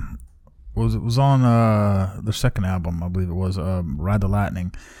 It was on their second album, I believe it was, Ride the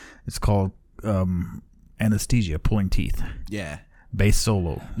Lightning. It's called Anesthesia, Pulling Teeth. Yeah. Bass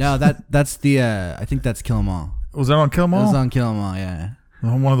solo. No, that's the I think that's Kill 'Em All. Was that on Kill 'Em All? It was on Kill 'Em All, yeah.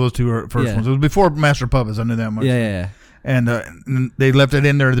 One of those two first ones. It was before Master of Puppets, I knew that much. Yeah. And they left it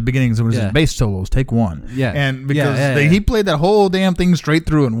in there at the beginning, so it was just bass solos, take one. Yeah. And because he played that whole damn thing straight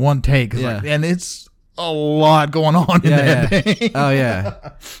through in one take. And it's a lot going on in that thing. Oh,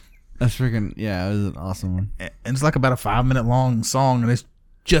 yeah. That's freaking, it was an awesome one. And it's like about a 5-minute long song, and it's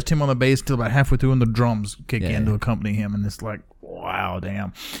just him on the bass till about halfway through, and the drums kick in to accompany him, and it's like, wow,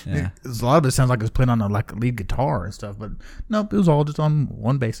 damn. Yeah. A lot of it sounds like it's playing on a lead guitar and stuff, but nope, it was all just on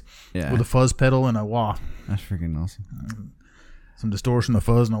one bass with a fuzz pedal and a wah. That's freaking awesome. Some distortion, a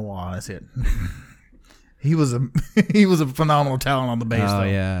fuzz, and a wah. That's it. He was a phenomenal talent on the bass. Oh, though.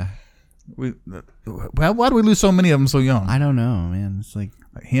 yeah. Why do we lose so many of them so young? I don't know, man. It's like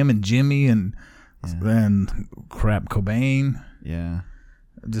him and Jimmy and crap Cobain. Yeah,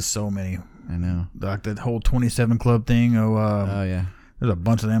 just so many. I know. Like that whole 27 Club thing. Oh yeah. There's a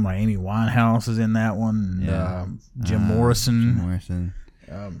bunch of them. Like Amy Winehouse is in that one. Jim Morrison.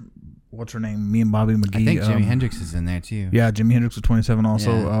 What's her name? Me and Bobby McGee. I think Jimi Hendrix is in there too. Yeah, Jimi Hendrix was 27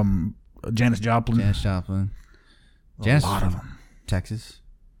 also. Yeah. Janis Joplin. A lot of them. Texas.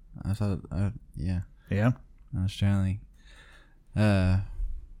 I thought, yeah. Australia. Yeah.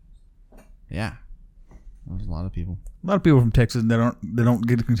 There's a lot of people. A lot of people from Texas that don't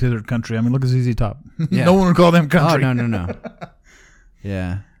get considered country. I mean, look at ZZ Top. Yeah. No one would call them country. Oh, no.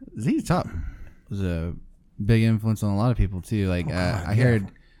 Yeah. ZZ Top was a big influence on a lot of people too. Like I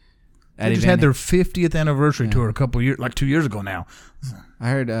heard They just had their 50th anniversary tour a couple years, like 2 years ago now. I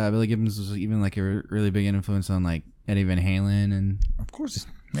heard Billy Gibbons was even like a really big influence on like Eddie Van Halen and of course,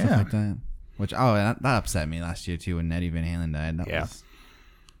 stuff like that. Which that upset me last year too when Eddie Van Halen died.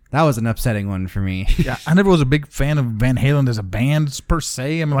 That was an upsetting one for me. Yeah, I never was a big fan of Van Halen as a band per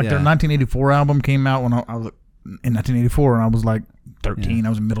se. I mean, like their 1984 album came out when I was in 1984, and I was like 13. Yeah. I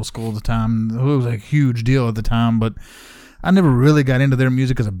was in middle school at the time. It was a huge deal at the time, but I never really got into their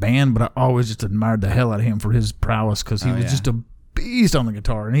music as a band. But I always just admired the hell out of him for his prowess because he was just a beast on the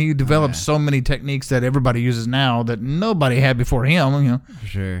guitar, and he developed so many techniques that everybody uses now that nobody had before him. You know, for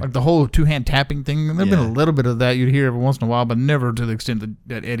sure. Like the whole two-hand tapping thing. There've been a little bit of that you'd hear every once in a while, but never to the extent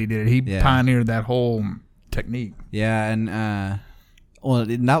that Eddie did it. He pioneered that whole technique. Yeah, and that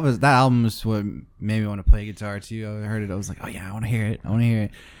album was what made me want to play guitar too. I heard it, I was like, oh yeah, I want to hear it.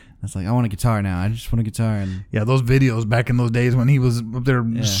 It's like, I want a guitar now. I just want a guitar. And yeah, those videos back in those days when he was up there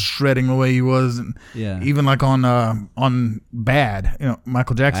shredding the way he was, and even like on Bad,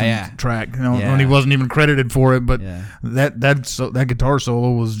 Michael Jackson's track, when he wasn't even credited for it, but that guitar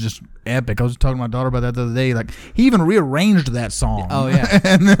solo was just epic. I was talking to my daughter about that the other day. Like, he even rearranged that song. Oh yeah,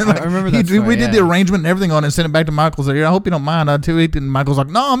 and then, I remember that. We did the arrangement and everything on it, and sent it back to Michael. Said, I hope you don't mind. I tweaked, and Michael's like,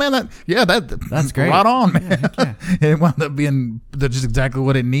 no man, that's great, right on, man. It wound up being just exactly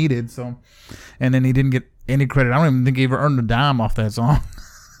what it needed. So, and then he didn't get any credit. I don't even think he ever earned a dime off that song.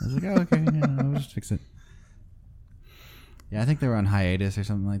 I was like, oh, okay, I'll just fix it. Yeah, I think they were on hiatus or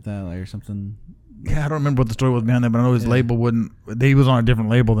something like that, or something. Yeah, I don't remember what the story was behind that, but I know his label wouldn't. He was on a different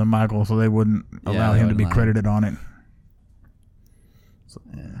label than Michael, so they wouldn't allow him to be credited on it. So,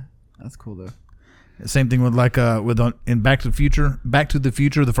 yeah, that's cool though. Same thing with in Back to the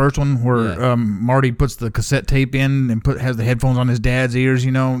Future, the first one where Marty puts the cassette tape in and has the headphones on his dad's ears,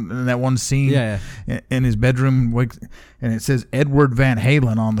 in that one scene in his bedroom, and it says Edward Van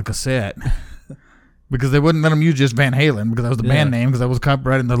Halen on the cassette. Because they wouldn't let him use just Van Halen because that was the band name, because that was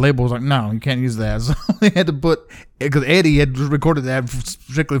copyrighted, and the label was like, no, you can't use that. So they had to because Eddie had recorded that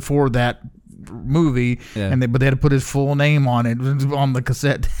strictly for that movie, but they had to put his full name on it on the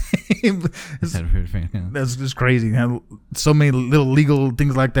cassette tape. That's just crazy. So many little legal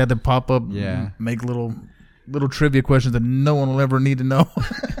things like that pop up, make little trivia questions that no one will ever need to know.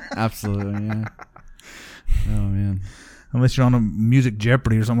 Absolutely, yeah. Oh man. Unless you're on a Music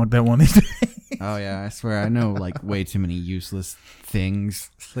Jeopardy or something like that one these days. Oh yeah, I swear I know like way too many useless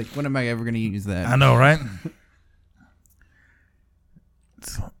things. Like, when am I ever going to use that? I know, right?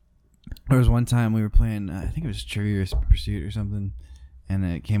 There was one time we were playing, I think it was Trivial Pursuit or something, and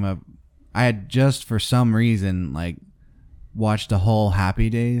it came up. I had just for some reason like watched a whole Happy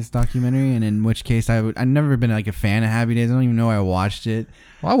Days documentary, and in which case I'd never been like a fan of Happy Days. I don't even know I watched it.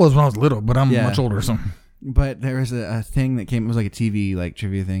 Well, I was when I was little, but I'm much older, so. But there was a thing that came. It was like a TV like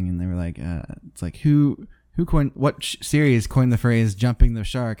trivia thing, and they were like, "It's like who coined series coined the phrase jumping the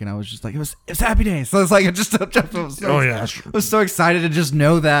shark?" And I was just like, "It's Happy Days." So it's like I just jumped. I was so excited to just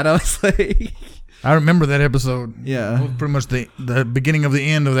know that. I was like, I remember that episode. Yeah, it was pretty much the beginning of the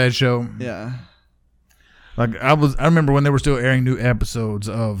end of that show. Yeah, like I remember when they were still airing new episodes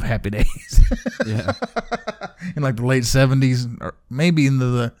of Happy Days. Yeah, in like the late 70s, or maybe into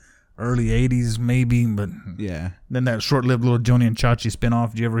the early 80s, maybe, but then that short-lived little Joni and Chachi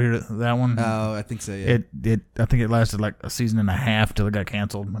spinoff. Did you ever hear that one? Oh, I think so. Yeah, I think it lasted like a season and a half till it got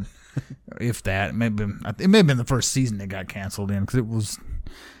canceled. If that, it may have been the first season it got canceled in, because it was,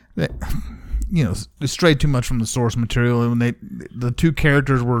 it strayed too much from the source material, and the two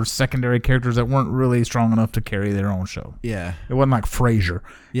characters were secondary characters that weren't really strong enough to carry their own show. Yeah, it wasn't like Frasier.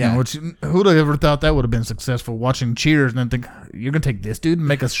 Yeah, which who'd have ever thought that would have been successful? Watching Cheers and then think you're gonna take this dude and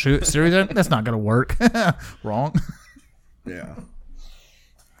make a series out? That's not gonna work. Wrong. Yeah.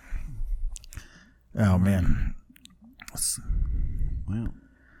 Oh man. Wow.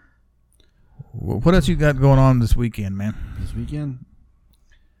 What else you got going on this weekend, man? This weekend,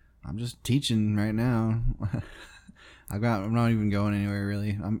 I'm just teaching right now. I'm not even going anywhere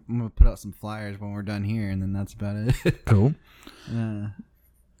really. I'm gonna put out some flyers when we're done here, and then that's about it. Cool.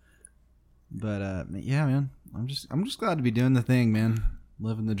 But yeah, man, I'm just glad to be doing the thing, man.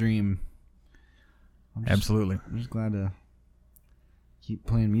 Living the dream. Absolutely. I'm just glad to keep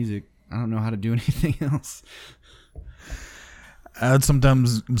playing music. I don't know how to do anything else.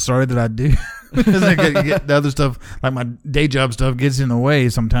 Sometimes I'm sorry that I do. Because I get the other stuff, like my day job stuff, gets in the way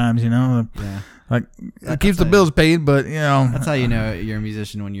sometimes, Yeah. Like, it keeps the bills paid, but, That's how you know you're a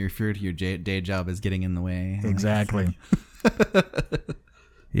musician, when you refer to your day job as getting in the way. Exactly.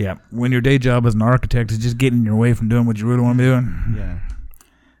 Yeah. When your day job as an architect is just getting in your way from doing what you really want to be doing. Yeah.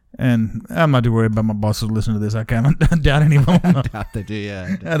 And I'm not too worried about my bosses listening to this. I kind of doubt anyone. I doubt they do,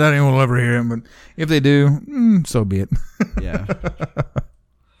 yeah. I doubt anyone will ever hear it, but if they do, so be it. Yeah.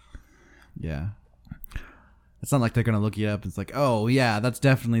 Yeah. It's not like they're going to look you up. It's like, oh, yeah, that's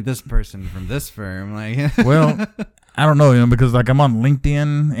definitely this person from this firm. Like, well, I don't know, because like I'm on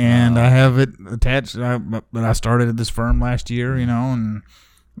LinkedIn and I have it attached. But I started at this firm last year,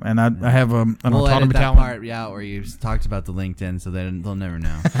 and I have an autonomy talent part out where you talked about the LinkedIn, so they'll never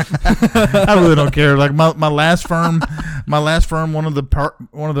know. I really don't care. Like my last firm, one of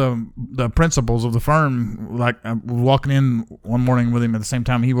the principals of the firm, like I was walking in one morning with him at the same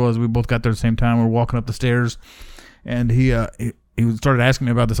time he was. We both got there at the same time. We were walking up the stairs, and he started asking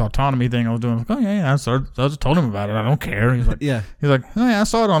me about this autonomy thing I was doing. I was like, oh yeah. I just told him about it. I don't care. He's like, yeah. He's like, oh yeah, I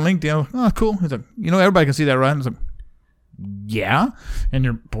saw it on LinkedIn. I was like, oh cool. He's like, everybody can see that, right? I was like, yeah, and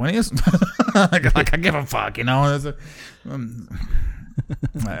your point is, like I give a fuck,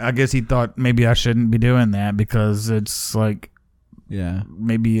 I guess he thought maybe I shouldn't be doing that because it's like, yeah,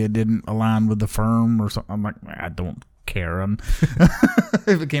 maybe it didn't align with the firm or something. I'm like, I don't care.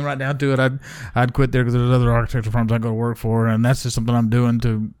 If it came right down to it, I'd quit there because there's other architecture firms I go to work for, and that's just something I'm doing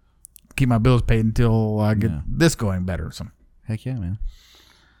to keep my bills paid until I get this going better. So, heck yeah, man.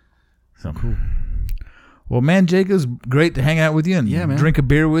 So cool. Well, man, Jake, it was great to hang out with you and drink a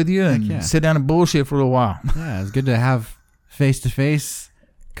beer with you and sit down and bullshit for a little while. Yeah, it's good to have face-to-face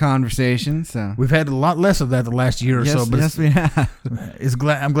conversation. So we've had a lot less of that the last year or so, but yes, we have.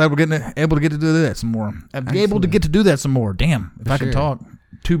 I'm glad we're able to get to do that some more. Able to get to do that some more. Damn, if I could talk.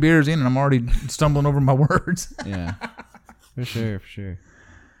 2 beers in and I'm already stumbling over my words. Yeah, for sure.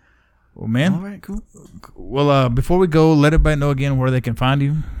 Well, man. All right, cool. Well, before we go, let everybody know again where they can find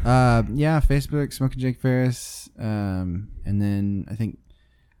you. Facebook, Smokin Jake Ferris, and then I think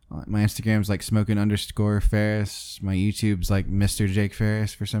my Instagram's like Smokin_Ferris. My YouTube's like Mr. Jake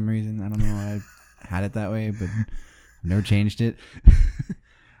Ferris for some reason. I don't know why I had it that way, but I've never changed it.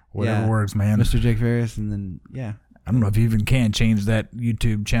 Whatever works, man. Mr. Jake Ferris, and then I don't know if you even can change that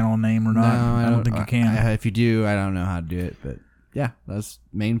YouTube channel name or not. No, I don't think you can. If you do, I don't know how to do it, but yeah, that's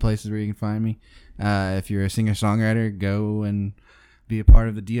main places where you can find me. If you're a singer-songwriter, go and be a part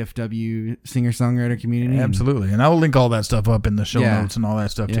of the DFW singer-songwriter community. Absolutely. And I will link all that stuff up in the show notes and all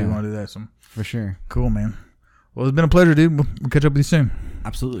that stuff too. I want to do that. So. For sure. Cool, man. Well, it's been a pleasure, dude. We'll catch up with you soon.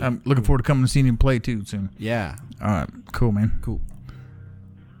 Absolutely. I'm looking forward to coming and seeing you play too soon. Yeah. All right. Cool, man. Cool.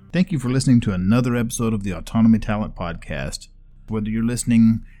 Thank you for listening to another episode of the Autonomy Talent Podcast. Whether you're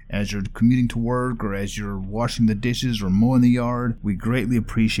listening as you're commuting to work or as you're washing the dishes or mowing the yard, we greatly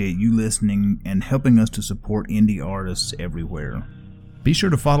appreciate you listening and helping us to support indie artists everywhere. Be sure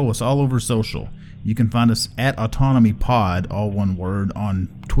to follow us all over social. You can find us at Autonomy Pod, all one word, on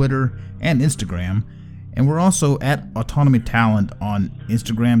Twitter and Instagram. And we're also at Autonomy Talent on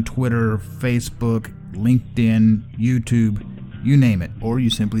Instagram, Twitter, Facebook, LinkedIn, YouTube, you name it. Or you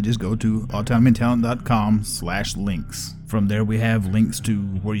simply just go to autonomytalent.com/links. From there, we have links to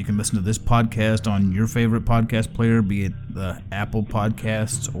where you can listen to this podcast on your favorite podcast player, be it the Apple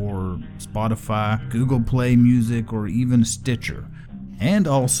Podcasts or Spotify, Google Play Music, or even Stitcher. And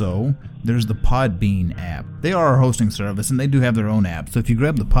also, there's the Podbean app. They are our hosting service, and they do have their own app. So if you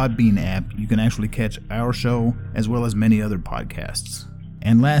grab the Podbean app, you can actually catch our show as well as many other podcasts.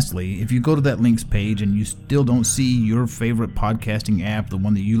 And lastly, if you go to that links page and you still don't see your favorite podcasting app, the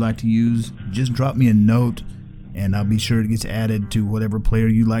one that you like to use, just drop me a note and I'll be sure it gets added to whatever player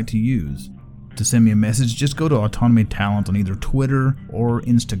you like to use. To send me a message, just go to Autonomy Talent on either Twitter or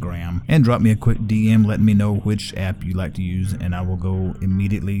Instagram and drop me a quick DM letting me know which app you like to use, and I will go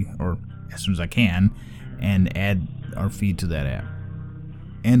immediately, or as soon as I can, and add our feed to that app.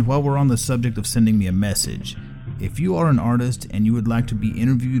 And while we're on the subject of sending me a message, if you are an artist and you would like to be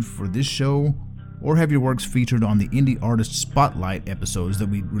interviewed for this show or have your works featured on the Indie Artist Spotlight episodes that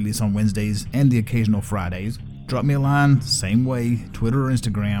we release on Wednesdays and the occasional Fridays, drop me a line, same way, Twitter or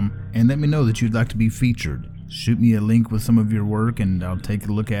Instagram, and let me know that you'd like to be featured. Shoot me a link with some of your work and I'll take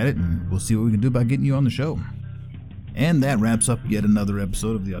a look at it and we'll see what we can do about getting you on the show. And that wraps up yet another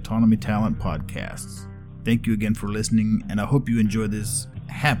episode of the Autonomy Talent Podcasts. Thank you again for listening, and I hope you enjoy this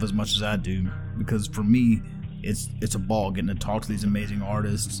half as much as I do, because for me, it's a ball getting to talk to these amazing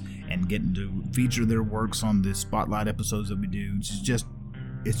artists and getting to feature their works on the Spotlight episodes that we do. It's just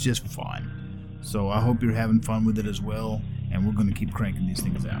fun. So I hope you're having fun with it as well, and we're going to keep cranking these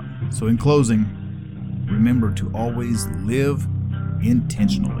things out. So in closing, remember to always live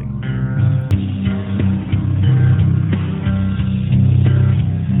intentionally.